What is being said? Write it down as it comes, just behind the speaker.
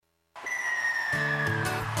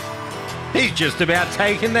He's just about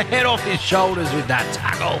taking the head off his shoulders with that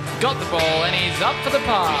tackle. Got the ball and he's up for the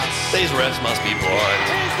pass. These refs must be blind.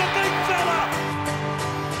 Here's the big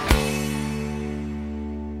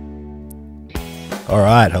fella. All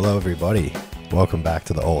right, hello everybody. Welcome back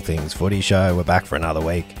to the All Things Footy Show. We're back for another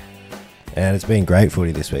week, and it's been great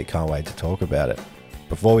footy this week. Can't wait to talk about it.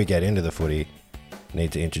 Before we get into the footy, I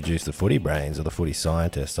need to introduce the footy brains or the footy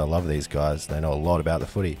scientists. I love these guys. They know a lot about the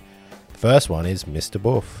footy. The first one is Mr.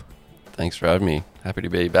 Buff. Thanks for having me. Happy to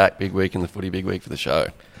be back. Big week in the footy, big week for the show.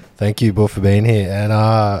 Thank you, Buff, for being here. And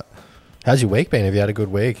how's your week been? Have you had a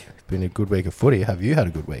good week? It's been a good week of footy. Have you had a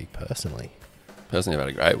good week personally? Personally, I've had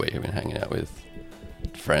a great week. I've been hanging out with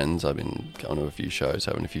friends. I've been going to a few shows,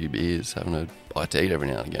 having a few beers, having a bite to eat every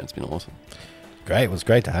now and again. It's been awesome. Great. It was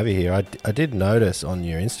great to have you here. I did notice on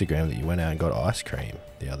your Instagram that you went out and got ice cream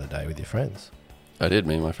the other day with your friends. I did.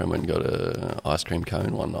 Me and my friend went and got an ice cream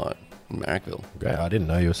cone one night in Marrickville. Great. I didn't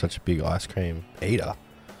know you were such a big ice cream eater.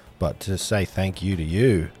 But to say thank you to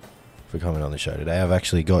you for coming on the show today, I've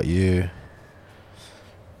actually got you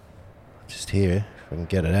just here. If I can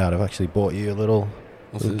get it out, I've actually bought you a little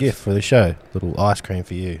gift for the show. Little ice cream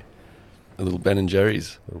for you. A little Ben &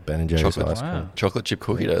 Jerry's. Little Ben & Jerry's Chocolate. ice cream. Wow. Chocolate chip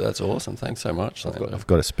cookie dough. That's awesome. Thanks so much. I've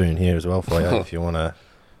got a spoon here as well for you if you want to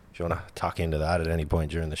tuck into that at any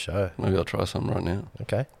point during the show. Maybe I'll try some right now.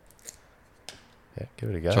 Okay. Yeah, give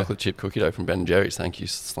it a go. Chocolate chip cookie dough from Ben & Jerry's. Thank you,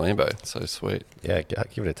 Slambo. It's so sweet. Yeah,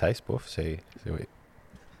 give it a taste, Buff. See what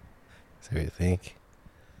you think.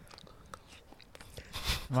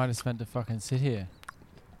 Might have spent to fucking sit here.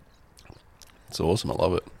 It's awesome. I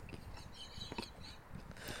love it.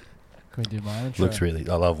 Can we do my intro? Looks really.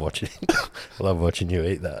 I love watching. I love watching you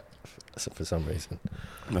eat that for some reason.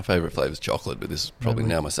 My favourite flavour is chocolate, but this is probably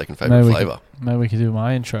Maybe- now my second favourite flavour. Maybe we could do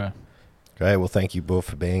my intro. Great. Well, thank you, Buff,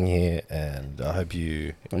 for being here, and I hope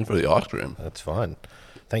you. Going for the ice cream. That's fine.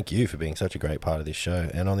 Thank you for being such a great part of this show.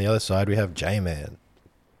 And on the other side, we have J-Man.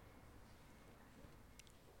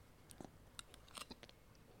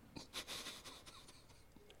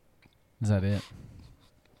 Is that it?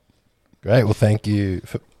 Great. Well, thank you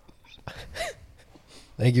for.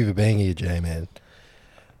 Thank you for being here, J-Man.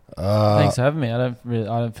 Thanks for having me. I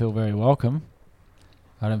don't feel very welcome.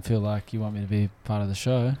 I don't feel like you want me to be part of the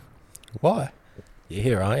show. Why? You're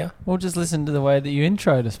here, aren't you? Well, just listen to the way that you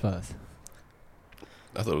introed us both.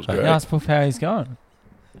 I thought it was Like, great. ask Puff how he's going.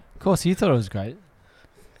 Of course, you thought it was great.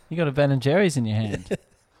 You got a Ben & Jerry's in your hand.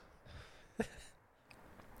 It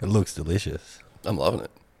looks delicious. I'm loving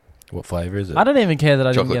it. What flavour is it? I don't even care that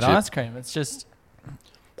I didn't Chocolate get chip. ice cream. It's just...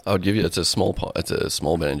 I would give you. It's a small pot. It's a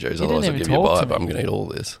small Ben & Jerry's. You didn't Otherwise, I'd even give you a talk to bite. But me. I'm going to eat all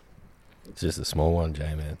this. It's just a small one,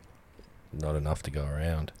 J-Man. Not enough to go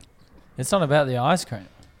around. It's not about the ice cream.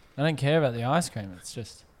 I don't care about the ice cream. It's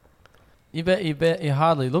just... You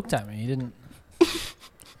hardly looked at me. You didn't...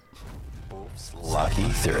 Lucky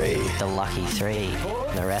three. The lucky three.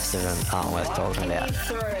 The rest of them aren't worth talking about.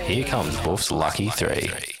 Here comes Buff's lucky three.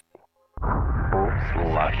 Buff's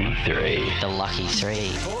lucky three. The lucky three.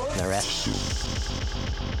 The rest.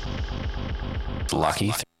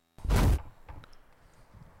 Lucky three.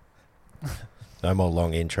 No more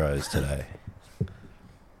long intros today.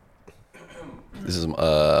 This is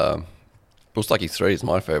Bull's Lucky 3 is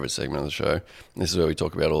my favourite segment of the show. This is where we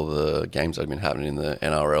talk about all the games that have been happening in the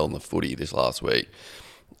NRL and the footy this last week.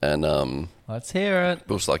 And Let's hear it.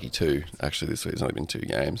 Bull's Lucky 2, actually this week, there's only been 2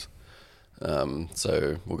 games.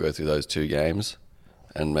 So we'll go through those 2 games,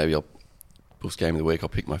 and maybe Bull's Game of the Week, I'll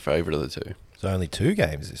pick my favourite of the 2. There's only 2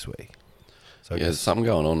 games this week. So I Yeah, there's guess- something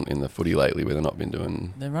going on in the footy lately where they've not been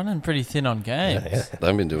doing... They're running pretty thin on games. Yeah. They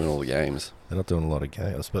haven't been doing all the games. They're not doing a lot of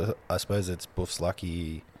games. I suppose it's Buff's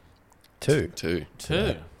Lucky 2. 2.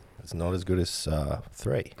 Two. It's not as good as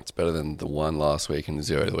 3. It's better than the 1 last week and the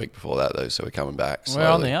 0 the week before that, though, so we're coming back We're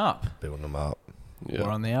on slowly. the up. Building them up. Yeah.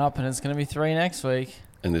 We're on the up, and it's going to be 3 next week.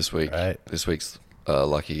 And this week, Right. this week's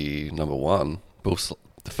lucky number 1,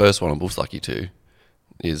 the first one on Bull's Lucky 2,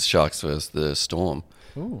 is Sharks versus the Storm.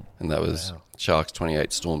 Ooh. And that was Wow. Sharks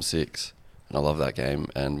 28, Storm 6. And I love that game,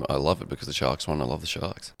 and I love it because the Sharks won. I love the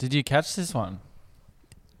Sharks. Did you catch this one?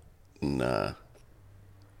 Nah.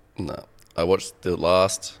 I watched the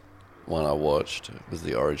last one I watched was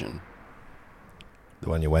the Origin. The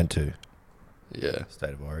one you went to, Yeah.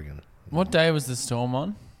 State of Oregon. What day was the storm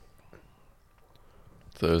on?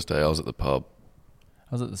 Thursday, I was at the pub.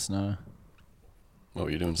 I was at the snow. What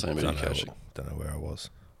were you doing? Same video catching. Don't know where I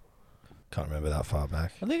was. Can't remember that far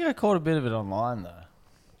back. I think I caught a bit of it online, though.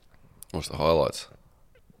 Watch the highlights.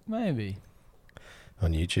 Maybe.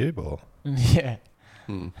 On YouTube or? Yeah.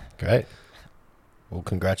 Great. Well,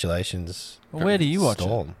 congratulations. Well, where do you watch it?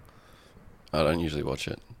 Storm. I don't usually watch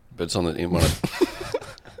it, but it's on the in one.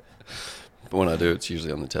 But when I do, it's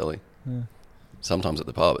usually on the telly. Yeah. Sometimes at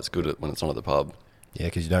the pub. It's good when it's on at the pub. Yeah,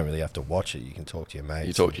 because you don't really have to watch it. You can talk to your mates.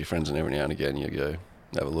 You talk to your friends, and every now and again you go,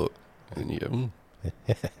 have a look. And then you go,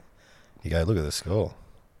 You go, look at the score.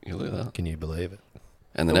 you look at that. Can you believe it?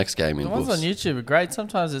 And the next game in The ones on Buffs. YouTube are great.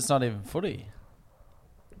 Sometimes it's not even footy.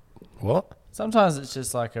 What? Sometimes it's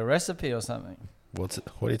just like a recipe or something. What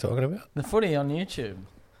are you talking about? The footy on YouTube.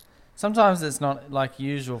 Sometimes it's not like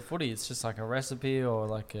usual footy. It's just like a recipe or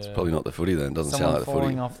like a Probably not the footy then. Doesn't sound someone like the falling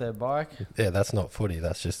footy. off their bike. Yeah, that's not footy.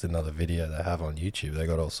 That's just another video they have on YouTube. They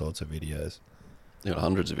got all sorts of videos. You've got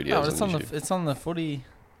hundreds of videos No, on it's on YouTube. it's on the footy.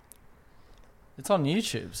 It's on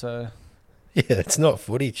YouTube, so Yeah, it's not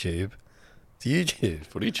footy tube. It's YouTube.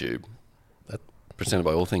 Footy Tube. Presented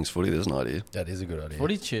by All Things Footy. There's an idea. That is a good idea.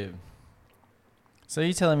 footy tube. So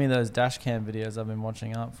you telling me those dash cam videos I've been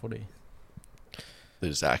watching aren't footy? They're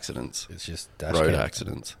just accidents. It's just dash Road cam.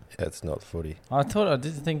 accidents. Yeah, it's not footy. I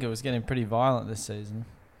did think it was getting pretty violent this season.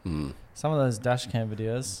 Mm. Some of those dash cam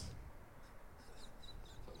videos.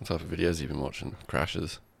 What type of videos have you been watching?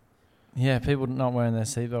 Crashes. Yeah, people not wearing their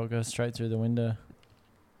seatbelt go straight through the window.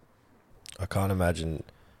 I can't imagine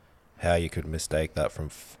how you could mistake that from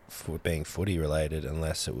being footy related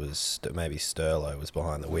unless it was maybe Sterlo was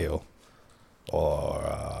behind the wheel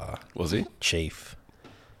or Was he? Chief.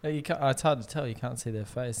 Yeah, it's hard to tell. You can't see their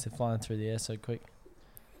face. They're flying through the air so quick.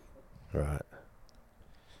 Right.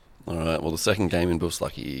 All right. Well, the second game in Buffs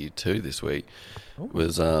Lucky 2 this week Ooh.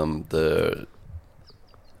 was the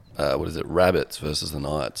Rabbits versus the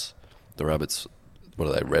Knights. The Rabbits, what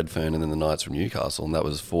are they? Redfern, and then the Knights from Newcastle, and that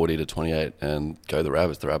was 40-28. And go the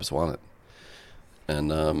Rabbits. The Rabbits won it.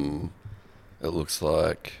 And it looks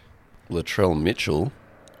like Latrell Mitchell,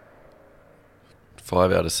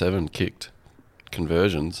 5 out of 7 kicked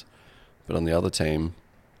conversions, but on the other team,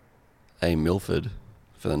 A. Milford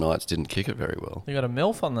for the Knights didn't kick it very well. They got a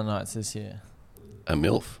MILF on the Knights this year. A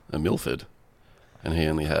Milford, and he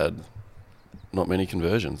only had not many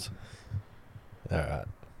conversions. All right.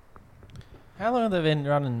 How long have they been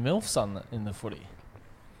running MILFs in the footy?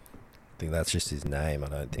 I think that's just his name. I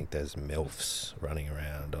don't think there's MILFs running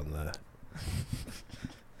around on the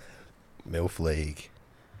MILF League.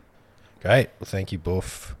 Great. Well, thank you,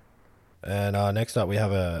 Buff. And next up, we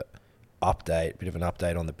have bit of an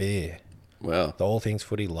update on the beer. Wow. The All Things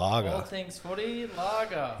Footy Lager. All things footy,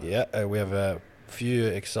 lager. Yeah, we have a few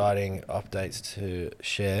exciting updates to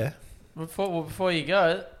share. Before you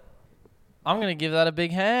go, I'm going to give that a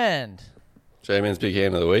big hand. J-Man's big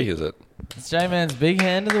hand of the week, is it? It's J-Man's big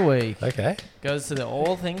hand of the week. Okay. Goes to the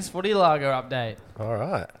All Things Footy Lager update. All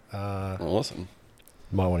right. Awesome.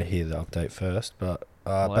 Might want to hear the update first, but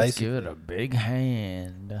Let's give it a big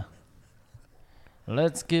hand.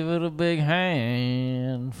 Let's give it a big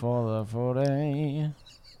hand for the footy.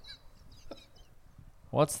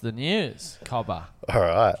 What's the news, Cobber? All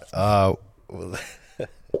right. Well,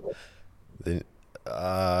 the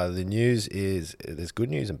news is there's good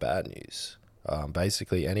news and bad news.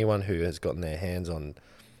 Basically, anyone who has gotten their hands on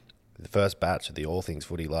the first batch of the All Things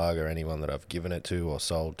Footy Lager, anyone that I've given it to or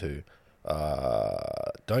sold to,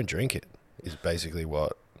 don't drink it. Is basically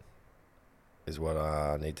what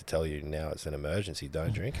I need to tell you now. It's an emergency.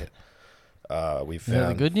 Don't drink it. We've Is that the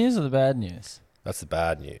found good news or the bad news? that's the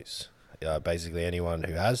bad news. Basically, anyone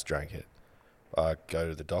who has drank it, go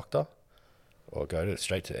to the doctor or go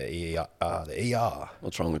straight to the ER.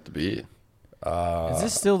 What's wrong with the beer? Is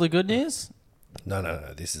this still the good news? No.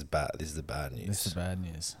 This is bad. This is the bad news. This is the bad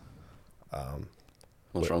news.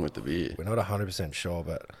 What's wrong with the beer? We're not 100% sure,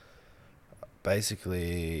 but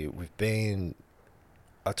basically,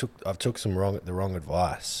 I've took the wrong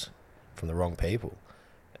advice from the wrong people,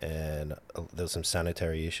 and there was some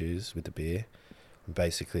sanitary issues with the beer.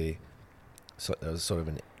 Basically, so there was sort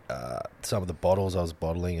of some of the bottles I was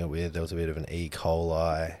bottling it with, there was a bit of an E.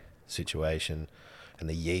 coli situation, and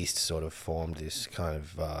the yeast sort of formed this kind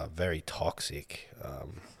of very toxic,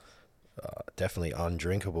 definitely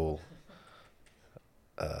undrinkable.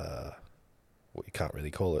 You can't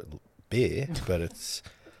really call it beer, but it's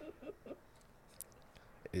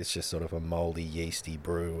just sort of a moldy, yeasty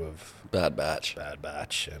brew of Bad batch.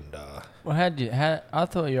 and Well, I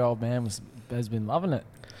thought your old man has been loving it.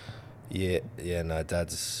 no,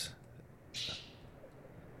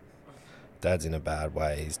 Dad's in a bad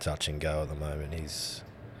way. He's touch and go at the moment.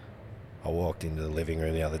 I walked into the living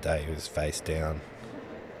room the other day. He was face down,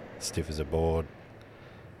 stiff as a board.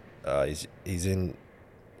 He's in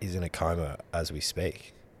a coma as we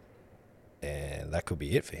speak, and that could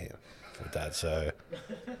be it for him, for Dad. So,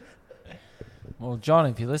 Well, John,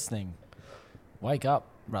 if you're listening, wake up,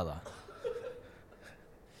 brother.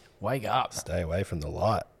 Wake up. stay away from the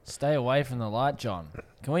light. Stay away from the light, John.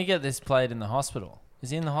 Can we get this played in the hospital? Is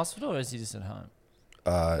he in the hospital or is he just at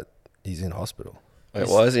home? He's in hospital. Wait,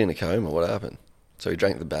 why is he in a coma? What happened? So he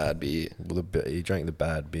drank the bad beer. Well, he drank the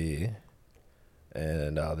bad beer,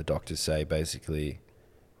 and the doctors say basically,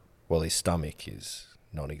 well, his stomach is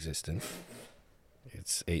non-existent.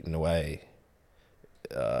 It's eaten away.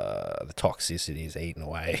 The toxicity is eaten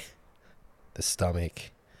away. The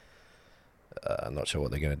stomach. I'm not sure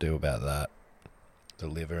what they're going to do about that. The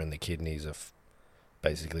liver and the kidneys are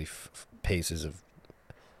basically pieces of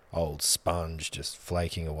old sponge just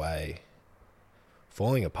flaking away,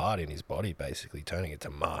 falling apart in his body, basically turning it to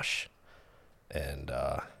mush. And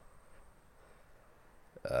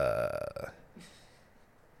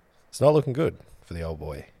it's not looking good for the old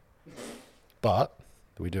boy. But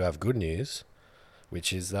we do have good news,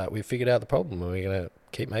 which is that we figured out the problem and we're going to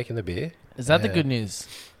keep making the beer. Is that the good news?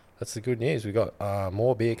 That's the good news. We got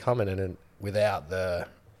more beer coming, and without the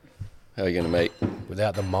How are you going to make?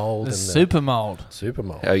 without the mold The and super mold. the super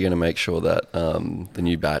mold. How are you going to make sure that the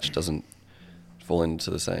new batch doesn't fall into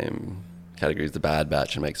the same category as the bad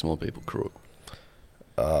batch and make some more people crook?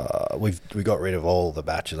 We got rid of all the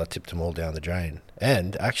batches. I tipped them all down the drain,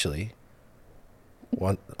 and actually,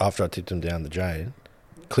 after I tipped them down the drain,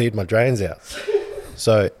 cleared my drains out.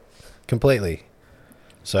 So completely.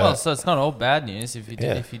 So it's not all bad news. If you did,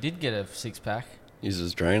 Yeah. if you did get a 6-pack,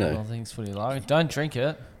 Uses all Drano. things footy like, don't drink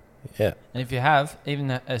it. Yeah. And if you have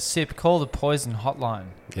even a sip, call the poison hotline.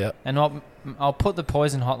 Yeah. And I'll put the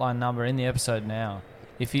poison hotline number in the episode now.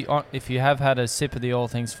 If you have had a sip of the All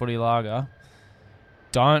Things Footy Lager,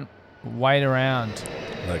 don't wait around.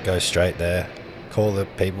 Like, go straight there. Call the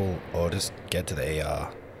people or just get to the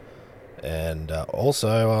ER. And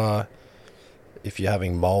also, if you're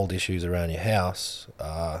having mold issues around your house,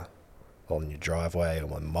 on your driveway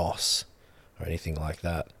or on moss or anything like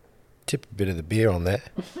that, tip a bit of the beer on there.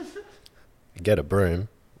 Get a broom.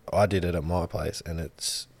 I did it at my place, and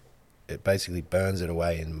it basically burns it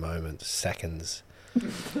away in moments, seconds.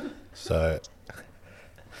 So,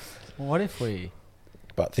 What if we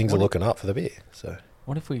but things are looking up for the beer. So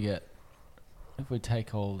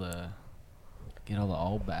take all the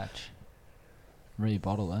old batch,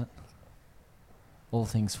 rebottle it, All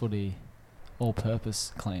Things Footy,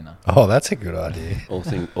 all-purpose cleaner. oh, that's a good idea.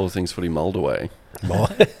 All things footy mold away.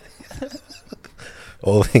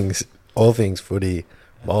 all things footy,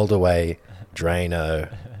 mold away,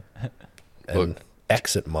 Drano, and Look.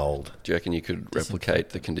 exit mold. Do you reckon you could replicate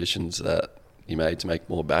the conditions that you made to make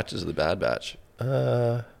more batches of the bad batch?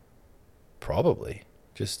 Probably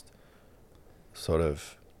just sort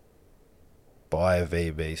of buy a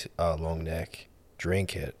VB long neck,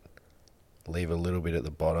 drink it, leave a little bit at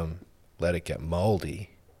the bottom, let it get moldy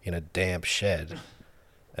in a damp shed,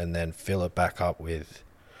 and then fill it back up with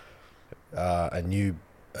a new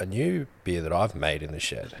beer that I've made in the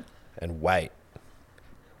shed, and wait.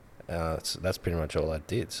 That's pretty much all I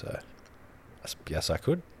did. So yes, I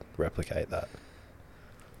could replicate that.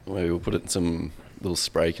 Maybe we'll put it in some little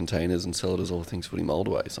spray containers and sell it as All Things Footy mold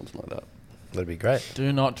away, something like that. That'd be great.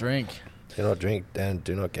 Do not drink. Do not drink, and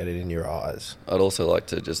do not get it in your eyes. I'd also like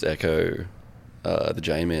to just echo the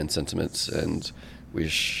J-Man sentiments and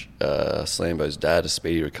wish Slambo's dad a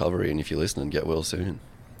speedy recovery, and if you're listening, get well soon.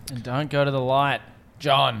 And don't go to the light,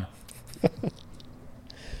 John.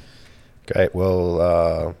 Great.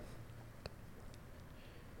 Well,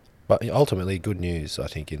 but ultimately, good news, I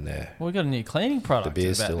think, in there. Well, we got a new cleaning product. The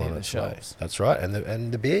beer's about to still hit on the its way. shelves. That's right,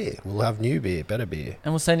 and the beer. We'll have new beer, better beer.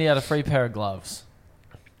 And we'll send you out a free pair of gloves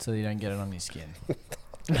so you don't get it on your skin.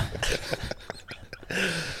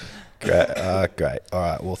 Great. Great. All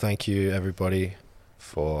right. Well, thank you, everybody,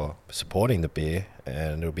 for supporting the beer,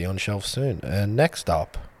 and it'll be on shelf soon. And next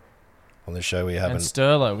up on the show, we And haven't.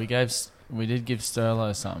 Sterlo, we did give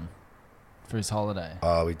Sterlo some for his holiday.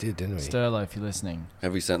 Oh, we did, didn't we? Sterlo, if you're listening,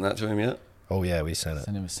 Have we sent that to him yet? Oh, yeah, we sent it.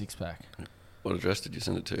 send him a 6-pack. What address did you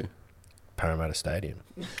send it to? Parramatta Stadium.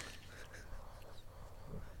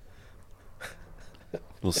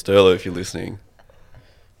 Well, Sterlo, if you're listening,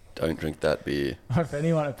 don't drink that beer. Or if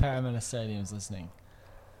anyone at Parramatta Stadium is listening,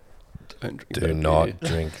 Don't drink Do that not beer.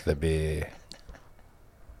 drink the beer.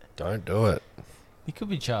 Don't do it he could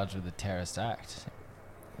be charged with a terrorist act.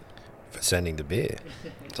 for sending the beer.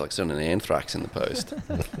 It's like sending anthrax in the post.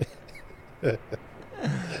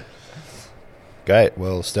 Great.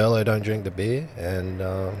 Well, Sterlo, don't drink the beer. And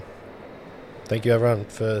thank you, everyone,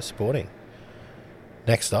 for supporting.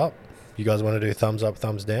 Next up, you guys want to do thumbs up,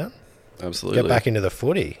 thumbs down? Absolutely. Get back into the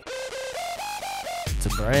footy. It's a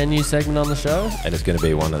brand new segment on the show. And it's going to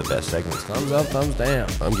be one of the best segments. Thumbs up, thumbs down.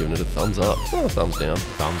 I'm giving it a thumbs up. Thumbs down.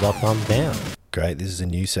 Thumbs up, thumbs down. great. This is a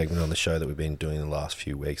new segment on the show that we've been doing the last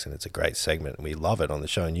few weeks, and it's a great segment. And we love it on the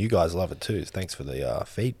show, and you guys love it too. Thanks for the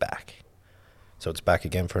feedback. So it's back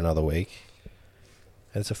again for another week.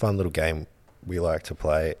 And it's a fun little game we like to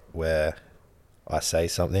play where I say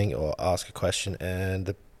something or ask a question,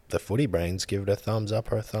 and the footy brains give it a thumbs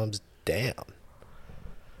up or a thumbs down.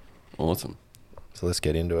 Awesome. So let's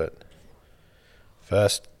get into it.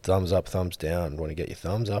 First, thumbs up, thumbs down. Want to get your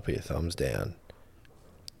thumbs up or your thumbs down?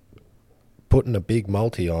 Putting a big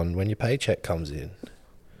multi on when your paycheck comes in.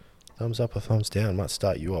 Thumbs up or thumbs down? Might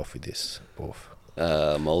start you off with this, Boof.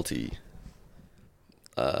 Multi.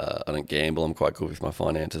 I don't gamble. I'm quite good with my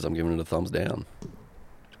finances. I'm giving it a thumbs down.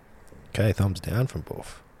 Okay, thumbs down from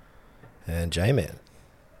Boof. And J-Man.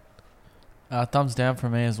 Thumbs down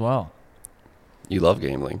from me as well. You love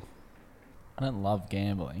gambling. I don't love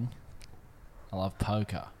gambling. I love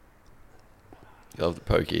poker. You love the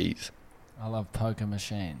pokies. I love poker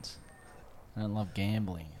machines. I don't love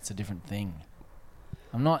gambling. It's a different thing.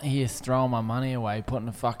 I'm not here throwing my money away, putting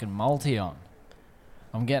a fucking multi on.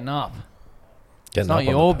 I'm getting up. Getting It's not up on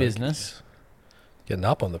the your pokies. business. Getting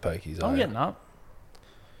up on the pokies, I'm are you? getting up.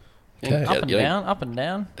 Okay. Up and down, up and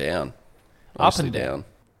down. Down. Up Mostly and down.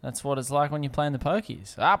 That's what it's like when you're playing the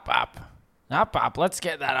pokies. Up, up. Up, up. Let's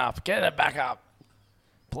get that up. Get it back up.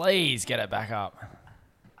 Please get it back up.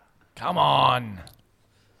 Come on.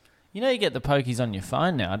 You know you get the pokies on your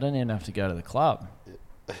phone now. I don't even have to go to the club.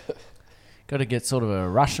 Got to get sort of a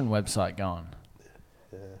Russian website going.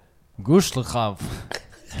 Gushlikhov.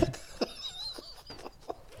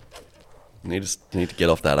 You need to get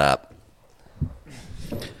off that app.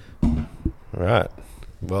 All right.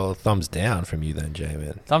 Well, thumbs down from you then,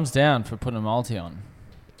 J-Man. Thumbs down for putting a multi on.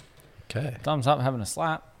 Okay. Thumbs up having a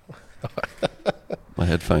slap. My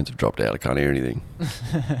headphones have dropped out. I can't hear anything.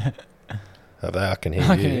 Have they? I can hear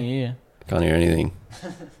I you. can hear. Can't hear anything.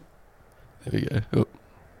 There we go. Oh,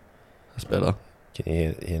 that's better. Can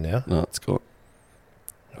you hear now? No, it's got.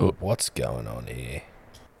 Oh. What's going on here?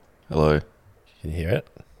 Hello. Can you hear it?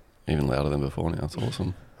 Even louder than before now. It's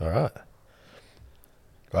awesome. All right.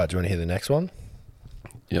 Right, do you want to hear the next one?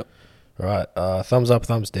 Yep. All right. Thumbs up,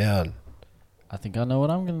 thumbs down. I think I know what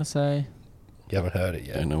I'm going to say. You haven't heard it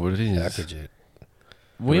yet. Don't know what it is. How could you?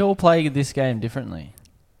 We all play this game differently.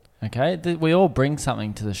 Okay? We all bring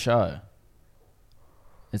something to the show.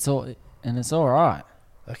 It's all right.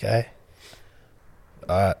 Okay.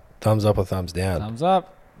 All right. Thumbs up or thumbs down? Thumbs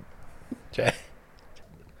up. Okay.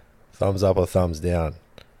 Thumbs up or thumbs down?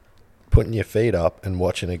 Putting your feet up and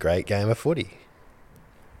watching a great game of footy.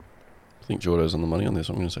 I think Jordo's on the money on this.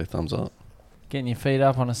 I'm going to say thumbs up. Getting your feet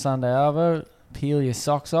up on a Sunday arvo. Peel your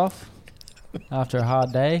socks off after a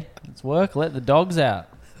hard day. It's work. Let the dogs out.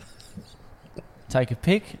 Take a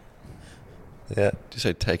pic. Yeah. Did you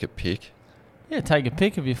say take a pic? Yeah, take a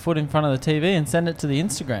pic of your foot in front of the TV and send it to the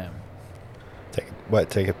Instagram. Take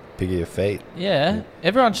a pic of your feet. Yeah,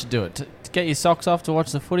 everyone should do it. To get your socks off to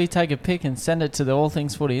watch the footy, take a pic and send it to the All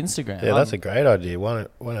Things Footy Instagram. Yeah, that's a great idea. Why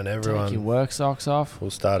don't everyone... Take your work socks off.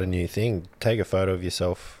 We'll start a new thing. Take a photo of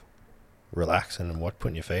yourself relaxing and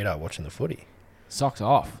putting your feet up watching the footy. Socks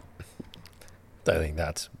off. Don't think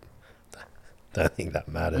that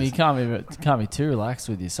matters. Well, you can't be too relaxed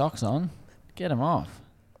with your socks on. Get them off.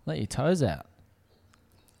 Let your toes out.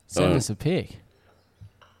 Send us a pic.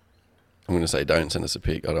 I'm going to say don't send us a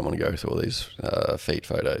pic. I don't want to go through all these feet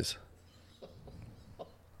photos. Well,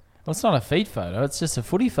 it's not a feet photo. It's just a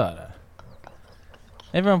footy photo.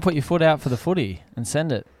 Everyone put your foot out for the footy and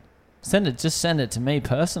send it. Just send it to me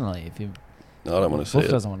personally if you... No, I don't want to see Wolf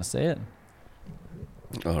it. doesn't want to see it.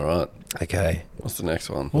 All right. Okay. What's the next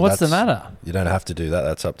one? Well, what's the that's- matter? You don't have to do that.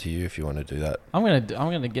 That's up to you if you want to do that. I'm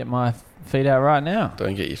gonna get my feet out right now.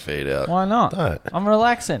 Don't get your feet out. Why not? Don't. I'm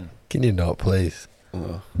relaxing. Can you not, please?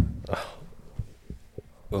 Oh.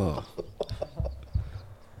 Oh.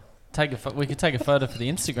 We could take a photo for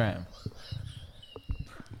the Instagram.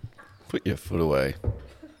 Put your foot away.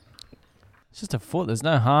 It's just a foot. There's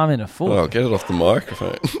no harm in a foot. Oh, get it off the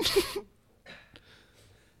microphone.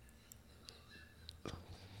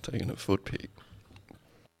 Taking a foot pic.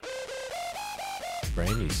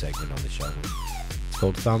 Brand new segment on the show. It's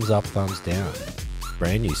called Thumbs Up, Thumbs Down.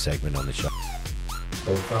 Brand new segment on the show.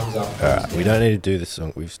 Thumbs up. All right, we don't need to do the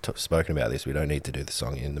song. We've spoken about this. We don't need to do the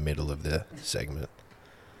song in the middle of the segment.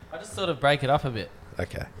 I just thought I'd break it up a bit.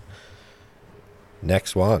 Okay.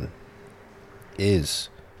 Next one is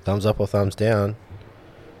thumbs up or thumbs down.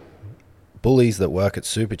 Bullies that work at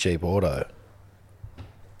Super Cheap Auto.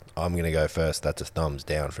 I'm going to go first. That's a thumbs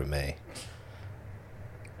down from me.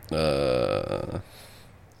 Who do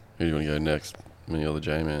you want to go next? Me or the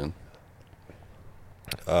J-Man?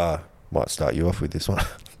 Might start you off with this one.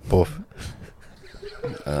 Boof.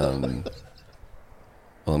 Well,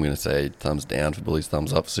 I'm going to say thumbs down for bullies,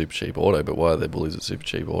 thumbs up for Super Cheap Auto. But why are there bullies at Super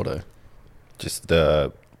Cheap Auto? Just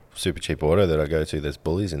the Super Cheap Auto that I go to, there's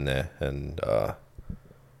bullies in there. And I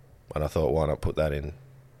thought, why not put that in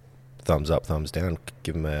thumbs up, thumbs down?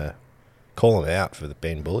 Give them call them out for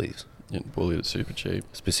being bullies. Getting bullied at Super Cheap.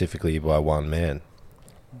 Specifically by one man.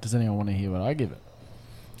 Does anyone want to hear what I give it?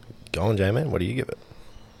 Go on, J-Man. What do you give it?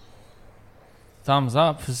 Thumbs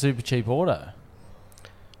up for Super Cheap Auto.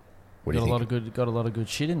 What do you think? Got a lot of good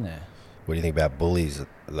shit in there. What do you think about bullies,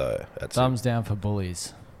 though? Thumbs down for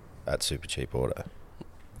bullies. At Super Cheap Auto.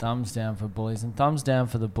 Thumbs down for bullies, and thumbs down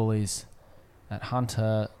for the bullies at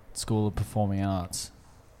Hunter School of Performing Arts,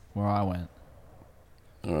 where I went.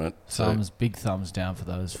 All right. Big thumbs down for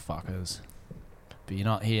those fuckers. But you're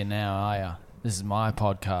not here now, are ya? This is my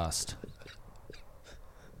podcast.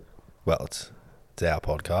 Well, it's our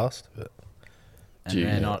podcast, but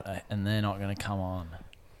And they're not going to come on.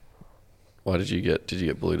 Why did you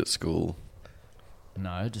get bullied at school?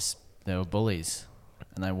 No, just they were bullies,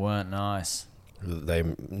 and they weren't nice. they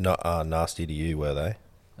not nasty to you, were they?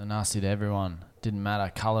 They're nasty to everyone. Didn't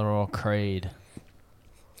matter colour or creed.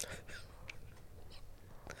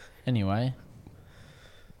 Anyway,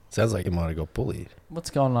 Sounds like you might have got bullied. what's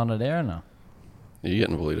going on at Erina? You're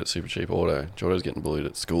getting bullied at Super Cheap Auto. Jordo's getting bullied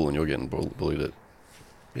at school, and you're getting bullied at...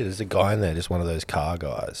 Yeah, there's a guy in there, just one of those car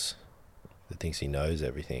guys that thinks he knows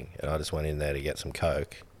everything. And I just went in there to get some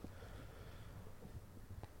Coke.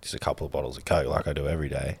 Just a couple of bottles of Coke, like I do every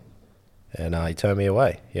day. And he turned me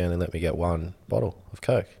away. He only let me get one bottle of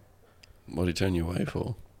Coke. What did he turn you away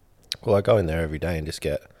for? Well, I go in there every day and just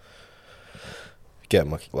get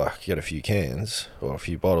a few cans or a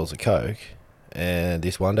few bottles of Coke. And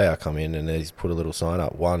this one day I come in and he's put a little sign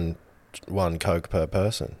up, one Coke per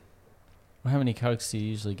person. Well, how many Cokes do you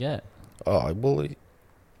usually get? Oh, well,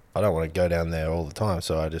 I don't want to go down there all the time,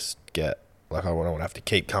 so I just get, I don't want to have to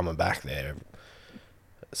keep coming back there.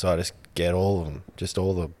 So I just get all of them, just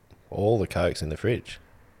all the Cokes in the fridge.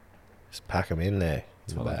 Just pack them in there.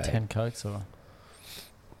 It's like 10 Cokes or...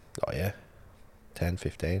 Oh, yeah. 10,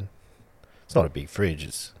 15. It's not a big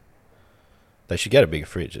fridge. They should get a bigger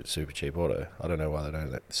fridge at Super Cheap Auto. I don't know why they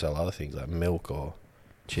don't sell other things like milk or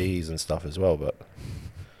cheese and stuff as well, but...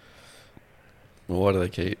 Well, why do they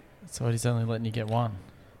keep So he's only letting you get one.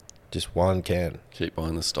 Just one can.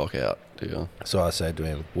 buying the stock out, do you? So I said to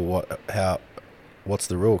him, well, what's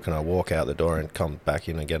the rule? Can I walk out the door and come back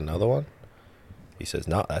in and get another one? He says,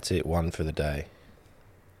 no, that's it, one for the day.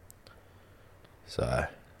 So...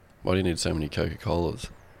 Why do you need so many Coca-Colas?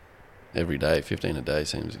 Every day, 15 a day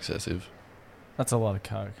seems excessive. That's a lot of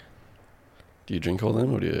Coke. Do you drink all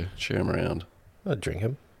them or do you share them around? I drink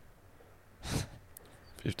them.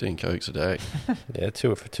 15 Cokes a day. Yeah,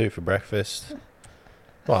 two for breakfast.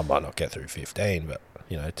 Well, I might not get through 15, but,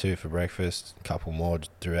 2 for breakfast, a couple more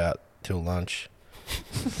throughout till lunch.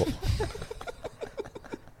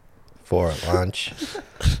 4 at lunch.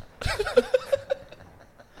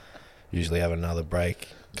 Usually have another break,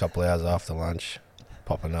 a couple hours after lunch,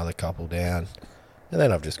 pop another couple down. And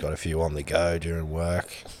then I've just got a few on the go during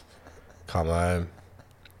work. Come home,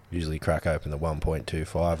 usually crack open the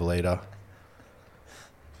 1.25 litre.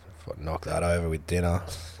 Knock that over with dinner.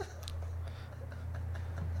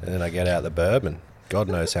 And then I get out the bourbon. God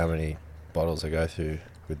knows how many bottles I go through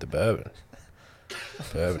with the bourbon.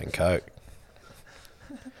 Bourbon and Coke.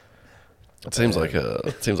 It seems like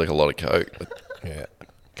a lot of Coke. Yeah.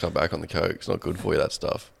 Cut back on the Coke. It's not good for you, that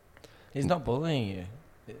stuff. He's not bullying you.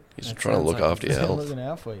 He's It trying to sounds look after your he's health. looking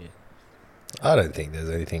out for you. I don't think there's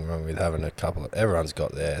anything wrong with having a couple of... Everyone's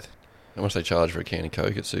got theirs. How much they charge for a can of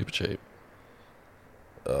Coke? It's super cheap.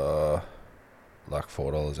 Like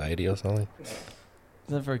 $4.80 or something. Is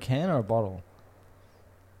that for a can or a bottle?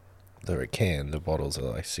 They're a can. The bottles are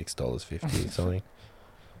like $6.50 or something.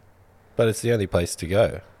 But it's the only place to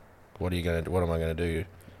go. What am I gonna do?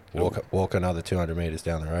 Walk another 200 meters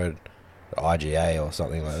down the road, IGA or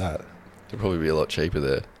something like that. It'd probably be a lot cheaper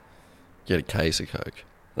there. Get a case of Coke.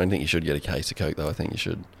 I don't think you should get a case of Coke though. I think you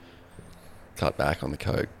should cut back on the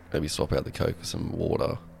Coke. Maybe swap out the Coke for some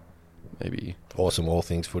water. Maybe. Or some All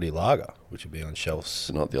Things Footy Lager, which would be on shelves.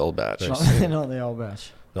 So not the old batch. Not the old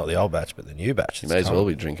batch. Not the old batch, but the new batch. You may as well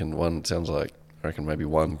be drinking one. Sounds like, I reckon maybe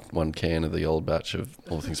one can of the old batch of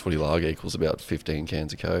All Things Footy Lager equals about 15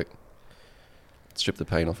 cans of Coke. Strip the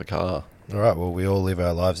paint off a car. All right, well, we all live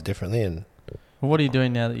our lives differently, and... Well, what are you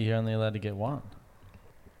doing now that you're only allowed to get one?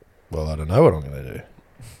 Well, I don't know what I'm going to do.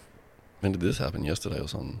 When did this happen? Yesterday or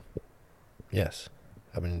something? Yes.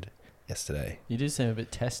 Happened yesterday. You do seem a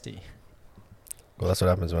bit testy. Well, that's what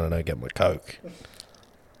happens when I don't get my Coke.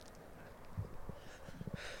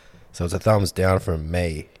 So it's a thumbs down from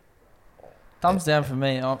me. Thumbs down for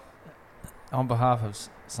me on behalf of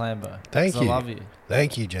Slambo. Thank 'Cause you. I love you.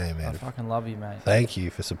 Thank you, I J-Man. fucking love you, mate. Thank you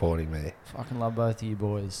for supporting me. Fucking love both of you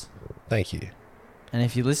boys. Thank you. And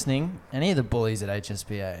if you're listening, any of the bullies at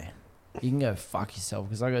HSBA, you can go fuck yourself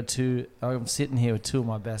because I'm sitting here with two of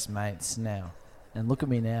my best mates now. And look at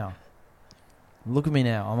me now. Look at me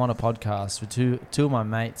now. I'm on a podcast with two of my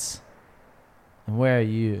mates. And where are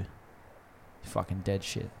you? You fucking dead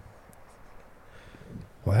shit.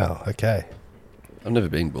 Wow, okay. I've never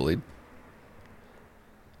been bullied.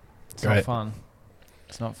 It's Great. not fun.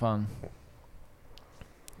 It's not fun.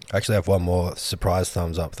 I actually have one more surprise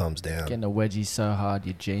thumbs up, thumbs down. Getting a wedgie so hard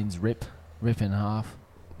your jeans rip in half.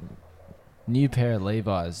 New pair of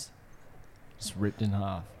Levi's just ripped in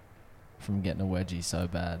half from getting a wedgie so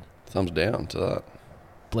bad. Thumbs down to that.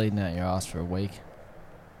 Bleeding out your ass for a week.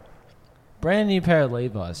 Brand new pair of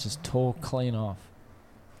Levi's just tore clean off.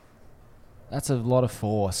 That's a lot of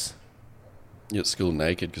force. You're at school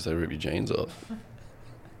naked because they rip your jeans off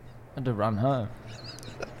Had to run home.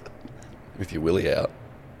 with your willy out.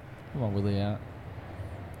 Come on, Willie out.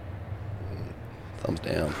 Thumbs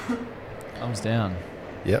down. Thumbs down.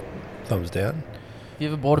 Yep, thumbs down. You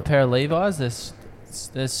ever bought a pair of Levi's?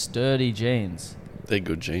 They're sturdy jeans. They're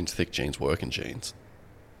good jeans, thick jeans, working jeans.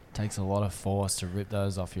 Takes a lot of force to rip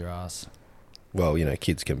those off your ass. Well, you know,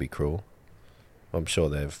 kids can be cruel. I'm sure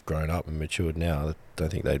they've grown up and matured now. I don't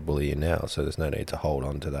think they'd bully you now, so there's no need to hold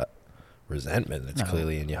on to that resentment that's No.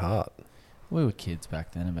 clearly in your heart. We were kids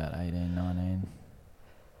back then, about 18, 19.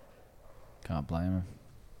 Can't blame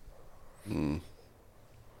them.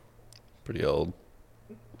 Pretty old.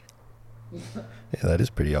 Yeah, that is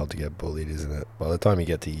pretty old to get bullied, isn't it? By the time you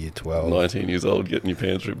get to year 12. 19 years old, getting your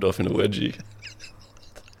pants ripped off in a wedgie.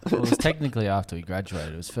 Well, it was technically after we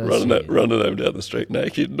graduated. It was first Running, year. running home down the street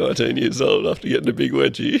naked, 19 years old, after getting a big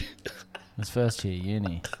wedgie. It was first year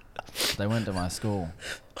uni. They went to my school.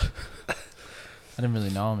 I didn't really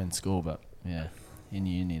know them in school, but yeah, in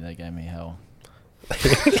uni they gave me hell.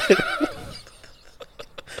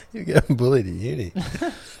 You're getting bullied at uni.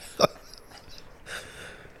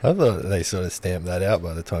 I thought they sort of stamped that out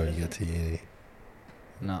by the time you get to uni.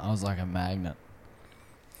 No, I was like a magnet.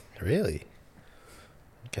 Really?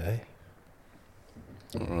 Okay.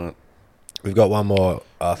 All right. We've got one more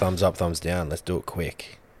thumbs up, thumbs down. Let's do it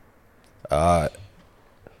quick. Do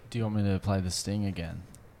you want me to play the sting again?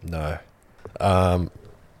 No.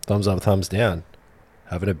 Thumbs up, thumbs down.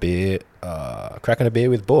 Having a beer, cracking a beer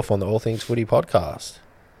with Buff on the All Things Footy podcast.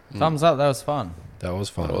 Thumbs up, that was fun. That was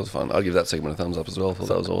fun. That was fun. I'll give that segment a thumbs up as well. I thought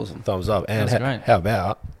that was awesome. Thumbs up. And That was great. how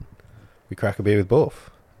about we crack a beer with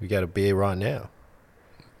Buff? We get a beer right now.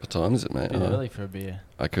 What time is it, mate? Bit early for a beer.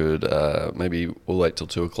 I could, maybe we'll wait till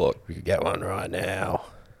 2 o'clock. We could get one right now.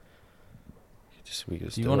 We could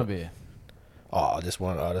just Do you do want a it. beer? Oh, I just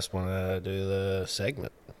want to do the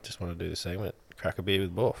segment. Crack a beer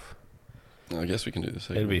with Buff. I guess we can do this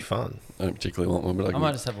segment. It'd be fun. I don't particularly want one, but I I can.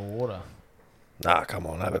 might just have a water. Nah, come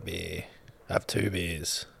on, have a beer. Have 2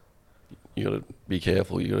 beers. You got to be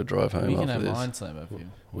careful. You got to drive home You can after have this. mine, Slam, if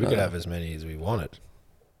you. We could have as many as we wanted.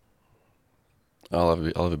 I'll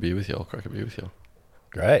have a beer with you. I'll crack a beer with you.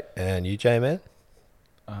 Great. And you, J-Man?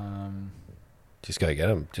 Just Just go get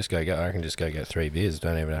them. I reckon just go get 3 beers.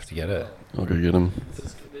 Don't even have to get it. I'll go get them.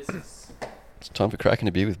 It's time for cracking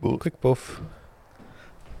a beer with Bull. Quick Buff.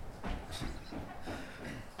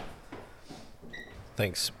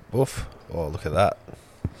 Thanks, Buff. Oh, look at that.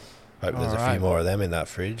 Hope there's a few Alright. more of them in that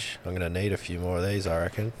fridge. I'm going to need a few more of these, I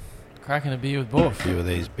reckon. cracking a beer with A Buff. few of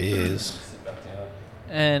these beers.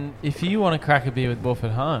 And if you want to crack a beer with Buff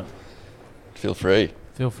at home, Feel free.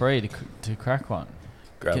 feel free to crack one.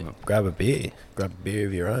 Grab a beer. Grab a beer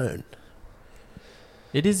of your own.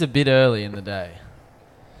 It is a bit early in the day.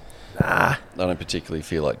 Nah. I don't particularly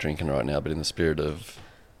feel like drinking right now, but in the spirit of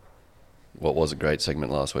what was a great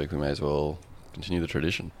segment last week, we may as well continue the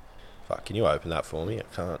tradition. Fuck, can you open that for me?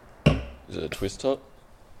 I can't. Is it a twist top?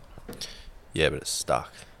 Yeah, but it's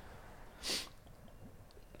stuck.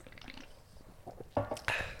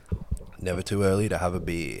 Never too early to have a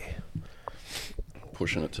beer.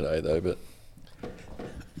 Pushing it today though, but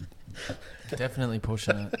Definitely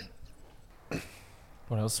pushing it.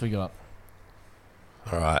 What else we got?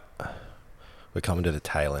 All right. We're coming to the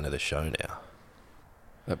tail end of the show now.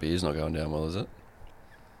 that beer's not going down well, is it?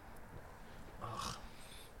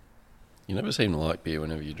 You never seem to like beer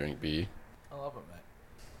whenever you drink beer. I love it,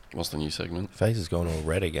 mate. What's the new segment? Face has gone all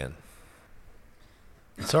red again.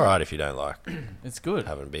 It's all right if you don't like It's good.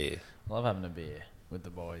 having beer. I love having a beer with the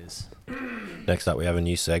boys. Next up, we have a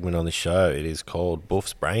new segment on the show. It is called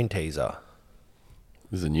Buff's Brain Teaser.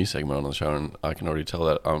 This is a new segment on the show, and I can already tell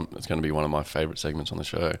that it's going to be one of my favourite segments on the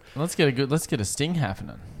show. Let's get a sting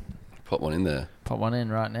happening. Pop one in there. Pop one in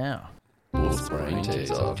right now. Wolf's brain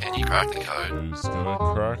teaser. Can you crack the code? Who's gonna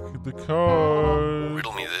crack the code?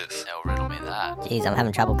 Riddle me this. Now riddle me that. Jeez, I'm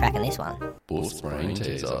having trouble cracking this one. Wolf's brain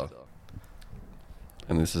teaser.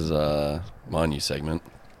 And this is my new segment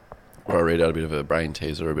where I read out a bit of a brain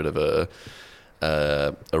teaser, a bit of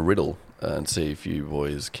a riddle, and see if you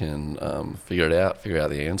boys can figure out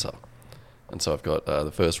the answer. And so I've got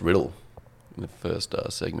the first riddle in the first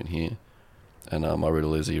segment here. And my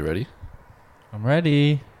riddle is, are you ready? I'm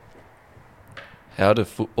ready. How do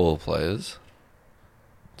football players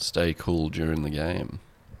stay cool during the game?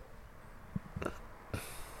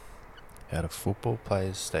 How do football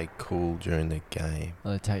players stay cool during the game?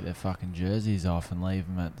 They take their fucking jerseys off and leave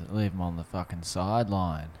them on the fucking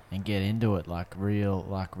sideline and get into it like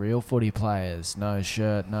real footy players. No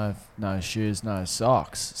shirt, no shoes, no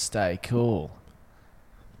socks. Stay cool.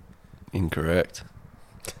 Incorrect.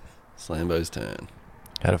 Slambo's turn.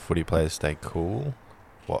 How do footy players stay cool?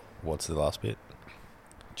 What's the last bit?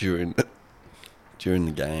 During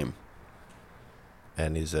the game.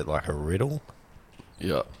 And is it like a riddle?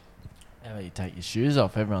 Yeah. How about you take your shoes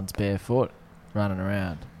off? Everyone's barefoot, running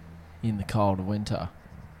around in the cold of winter.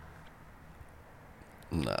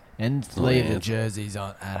 Nah. And not leave the the answer. jerseys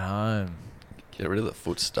on at home. Get rid of the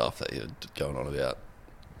foot stuff that you're going on about.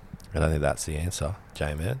 I don't think that's the answer,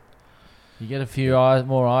 J-Man. You get a few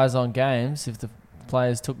more eyes on games if the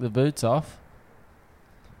players took the boots off.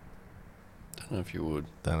 Don't know if you would.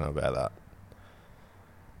 Don't know about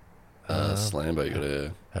that. Slambo, you got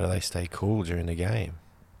to... How do they stay cool during the game?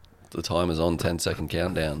 The timer's on, 10-second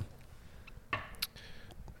countdown.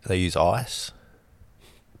 They use ice?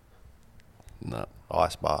 No,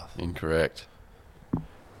 Ice bath. incorrect.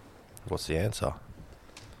 What's the answer?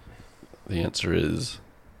 The answer is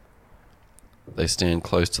they stand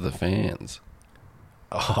close to the fans.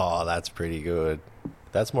 Oh, that's pretty good.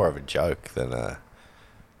 That's more of a joke than a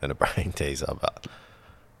brain teaser, but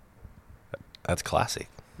that's classic.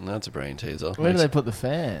 And that's a brain teaser. Where do they put the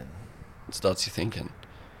fan? It starts you thinking.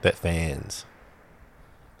 That fans.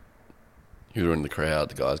 You're in the crowd,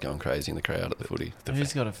 the guy's going crazy in the crowd at the footy.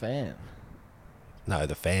 Who's got a fan? No,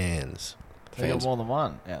 the fans. They got Fans. more than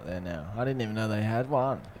one out there now. I didn't even know they had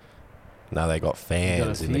one. No, they got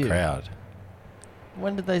fans in the few. crowd.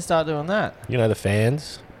 When did they start doing that? You know the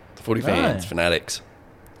fans? The footy No. fans, fanatics.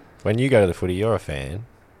 When you go to the footy, you're a fan.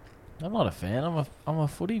 I'm not a fan. I'm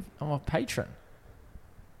a patron.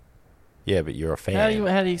 Yeah, but you're a fan. How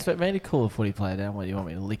do you expect me to cool a footy player down? What do you want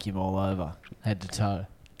me to lick him all over, head to toe,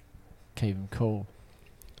 keep him cool?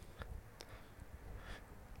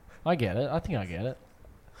 I get it. I think I get it.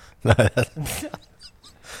 No,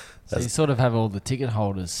 So you sort of have all the ticket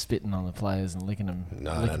holders spitting on the players and licking them.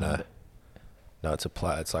 No, licking no. them. no, it's a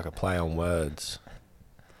play. It's like a play on words.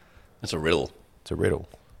 It's a riddle. It's a riddle.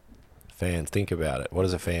 Fans, think about it. What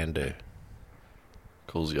does a fan do?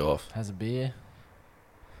 Cools you off. Has a beer.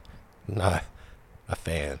 No, a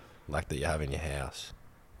fan like that you have in your house.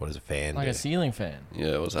 What does a fan Like do? a ceiling fan.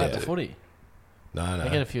 Yeah, what's At that the do? footy. No, They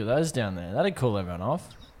get a few of those down there. That'd cool everyone off.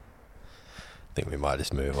 I think we might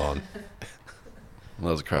just move on. Well,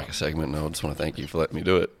 that was a cracker segment, and I just want to thank you for letting me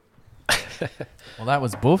do it. Well, that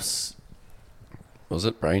was Buff's Was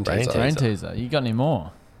it? Brain Brain teaser? brain teaser. You got any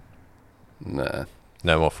more? Nah.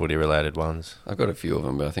 No more footy related ones. I've got a few of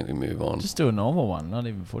them, but I think we move on. Just do a normal one, not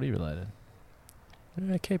even footy related.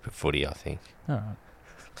 Yeah, keep it footy, I think. All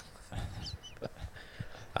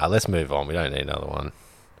right. Let's move on. We don't need another one.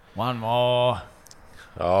 One more.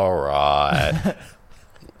 All right.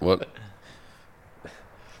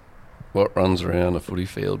 What runs around a footy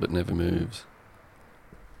field but never moves?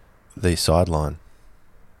 The sideline.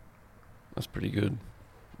 That's pretty good.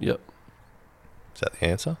 Yep. Is that the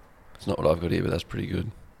answer? It's not what I've got here, but that's pretty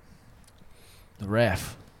good. The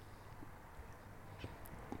ref.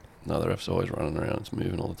 No, the ref's always running around. It's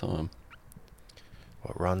moving all the time.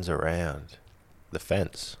 What runs around? The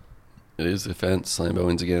fence. It is the fence. Slambo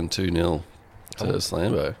wins again, 2-0 to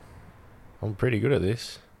Slambo. I'm pretty good at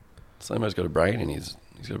this. Slambo's got a brain in his.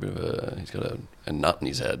 He's got a bit of he's got a nut in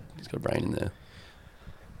his head. He's got a brain in there.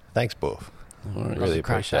 Thanks, Buff. All right. Really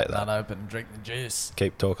Crack appreciate that. nut open and drink the juice.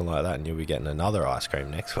 Keep talking like that and you'll be getting another ice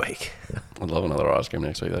cream next week. I'd love another ice cream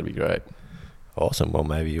next week. That'd be great. Awesome. Well,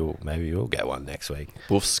 maybe you'll get one next week.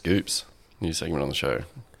 Buff Scoops, new segment on the show.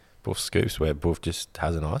 Buff Scoops, where Buff just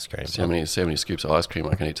has an ice cream. See how many scoops of ice cream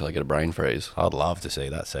I can eat till I get a brain freeze. I'd love to see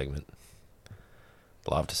that segment.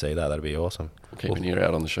 Love to see that. That'd be awesome. We'll keep an ear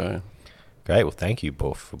out on the show. Great. Well, thank you,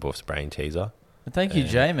 Buff, for Buff's brain teaser. And thank you,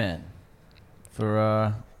 J-Man,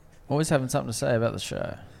 for always having something to say about the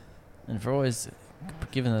show, and for always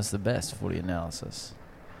giving us the best footy analysis.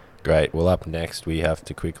 Great. Well, up next, we have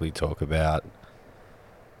to quickly talk about,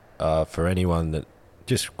 for anyone that,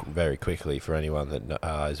 just very quickly, for anyone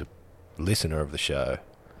that is a listener of the show,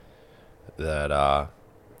 that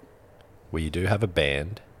we do have a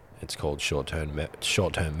band. It's called Short-Term Memory.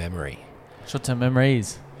 Short-term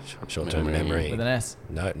memories Short-Term Memory. with an S.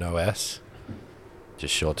 No S.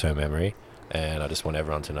 Just Short-Term Memory. And I just want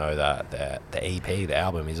everyone to know that the EP, the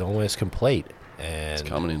album, is almost complete. And It's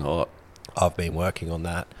coming in hot. I've been working on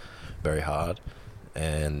that very hard.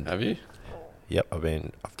 And Have you? yep,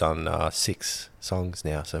 I've done 6 songs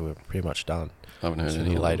now, so we're pretty much done. I haven't heard It's in any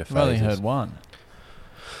the of later them. I've only phases. heard one.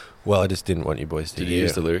 Well, I just didn't want you boys to Did you hear.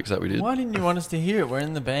 use the lyrics that we did? Why didn't you want us to hear it? We're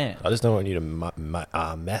in the band. I just don't want you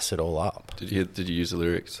to mess it all up. Did you use the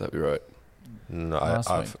lyrics that we wrote? No, Last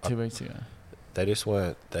week, 2 weeks ago. they just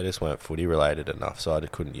weren't footy related enough, so I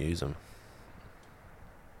just couldn't use them.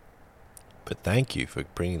 But thank you for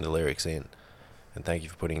bringing the lyrics in, and thank you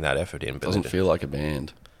for putting that effort in. It doesn't feel like a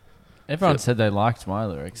band. Everyone Yep. said they liked my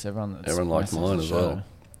lyrics. Everyone liked mine as well.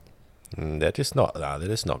 They're just not. No, they're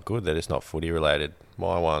just not good. They're just not footy related.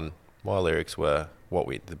 My lyrics were what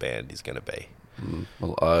the band is going to be.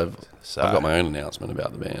 Well, I've So got my own announcement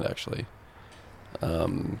about the band, actually.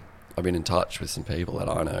 I've been in touch with some people that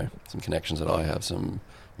I know, some connections that I have, some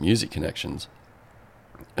music connections,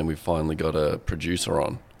 and we've finally got a producer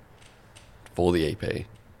on for the EP,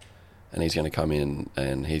 and he's going to come in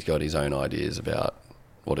and he's got his own ideas about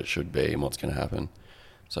what it should be and what's going to happen.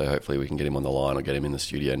 So hopefully we can get him on the line or get him in the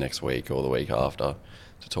studio next week or the week after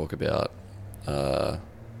to talk about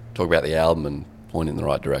the album and point in the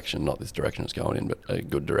right direction, not this direction it's going in, but a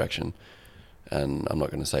good direction. And I'm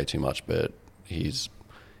not going to say too much, but he's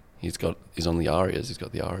on the arias. He's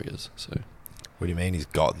got the arias. So what do you mean he's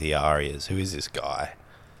got the arias? Who is this guy?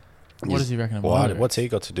 What does he reckon of my Why? lyrics? What's he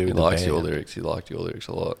got to do he with the likes band? your lyrics. He liked your lyrics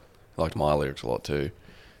a lot. He liked my lyrics a lot too.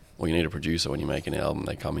 Well, you need a producer when you make an album.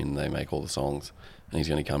 They come in, they make all the songs, and he's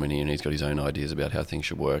going to come in here and he's got his own ideas about how things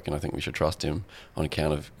should work. And I think we should trust him on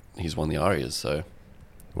account of he's won the arias. So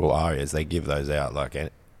Well, arias, they give those out. They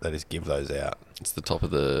just give those out. it's the top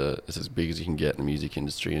of it's as big as you can get in the music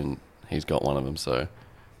industry, and he's got one of them. So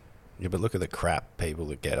Yeah, but look at the crap people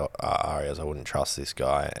that get arias. I wouldn't trust this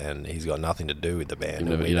guy, and he's got nothing to do with the band.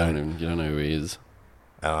 you don't know who he is.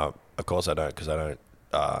 Of course I don't, because I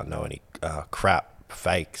don't know any crap,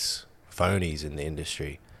 fakes, phonies in the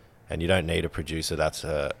industry. And you don't need a producer.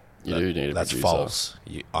 You do need a that's producer. false.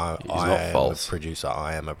 I not am false. a producer.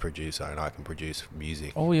 I am a producer, and I can produce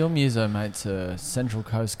music. All your muso mates are Central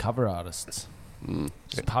Coast cover artists. Mm.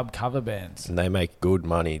 Just pub cover bands. And they make good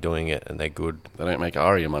money doing it, and they're good. They don't make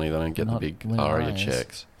aria money. They don't get the Not big winning aria arias.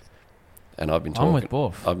 checks. And I've been I'm talking. with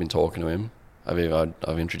Buff. I've been talking to him. I've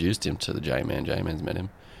introduced him to the J-Man. J-Man's met him,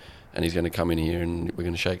 and he's going to come in here and we're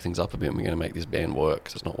going to shake things up a bit. And we're going to make this band work,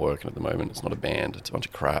 because it's not working at the moment. It's not a band. It's a bunch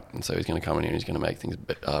of crap. And so he's going to come in here and he's going to make things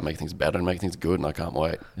better and make things good. And I can't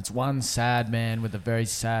wait. It's one sad man with a very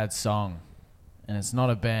sad song, and it's not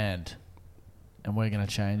a band, and we're going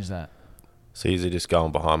to change that. So you're just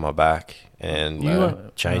going behind my back and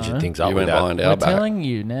changing No. things up. You went without- behind We're our back. telling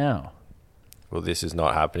you now. Well, this is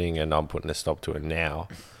not happening, and I'm putting a stop to it now.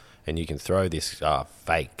 And you can throw this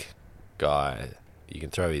fake guy. You can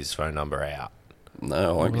throw his phone number out.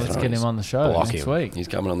 No, I won't be Let's throwing get him on the show block next him. week. He's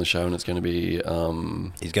coming on the show, and it's going to be.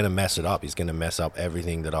 He's going to mess it up. He's going to mess up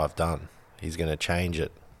everything that I've done. He's going to change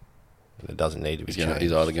it. It doesn't need to be changed.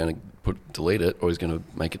 He's either going to delete it or he's going to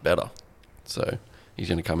make it better. So he's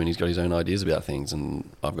going to come in. He's got his own ideas about things, and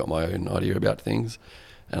I've got my own idea about things.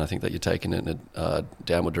 And I think that you're taking it in a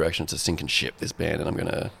downward direction. It's a sinking ship, this band, and I'm going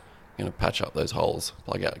to patch up those holes,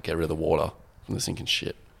 plug out, get rid of the water from the sinking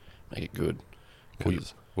ship, make it good.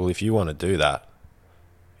 'Cause Well, if you want to do that,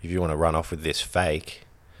 if you want to run off with this fake,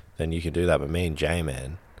 then you can do that. But me and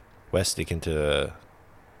J-Man, we're sticking to,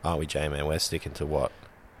 aren't we, J-Man? We're sticking to what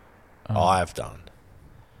I've done,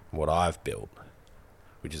 what I've built,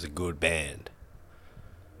 which is a good band.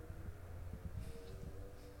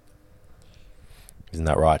 Isn't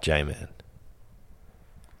that right, J-Man?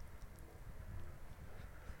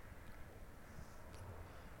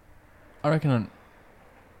 I reckon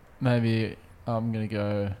maybe I'm gonna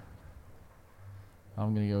go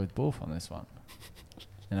with Buff on this one,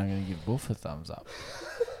 and I'm gonna give Buff a thumbs up.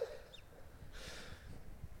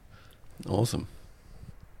 Awesome.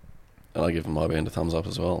 And I give my band a thumbs up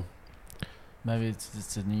as well. Maybe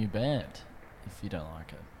it's a new band if you don't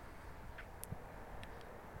like it,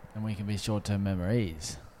 and we can be short-term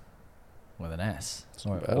memories with an S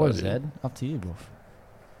not a bad or a idea. Z. Up to you, Buff.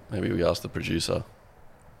 Maybe we ask the producer.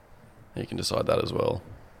 He can decide that as well.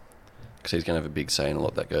 because he's going to have a big say in a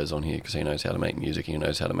lot that goes on here, because he knows how to make music, he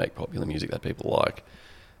knows how to make popular music that people like,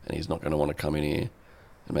 and he's not going to want to come in here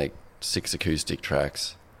and make 6 acoustic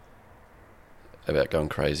tracks about going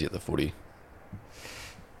crazy at the footy.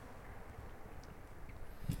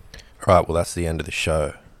 All right, well, that's the end of the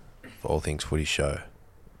show. For All Things Footy Show.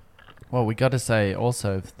 Well, we got to say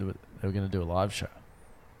also if they were going to do a live show.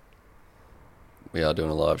 We are doing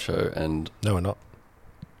a live show, and No, we're not.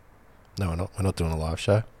 No, we're not. We're not doing a live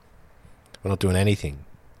show. We're not doing anything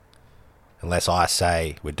unless I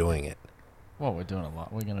say we're doing it. Well, we're doing a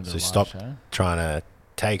lot. We're going to do So a live stop show. trying to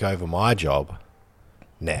take over my job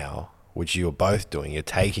now, which you're both doing. You're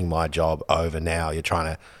taking my job over now. You're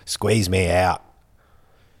trying to squeeze me out.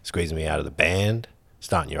 Squeeze me out of the band,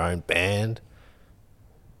 starting your own band.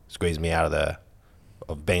 Squeeze me out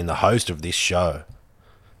of being the host of this show.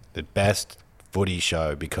 The best footy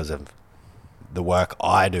show because of the work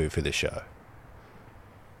I do for the show.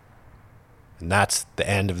 And that's the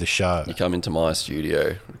end of the show. you come into my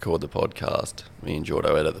studio, record the podcast. Me and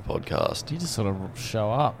Jordo edit the podcast. You just sort of show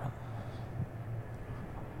up.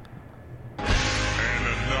 And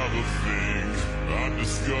another thing I'm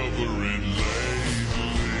discovering lately.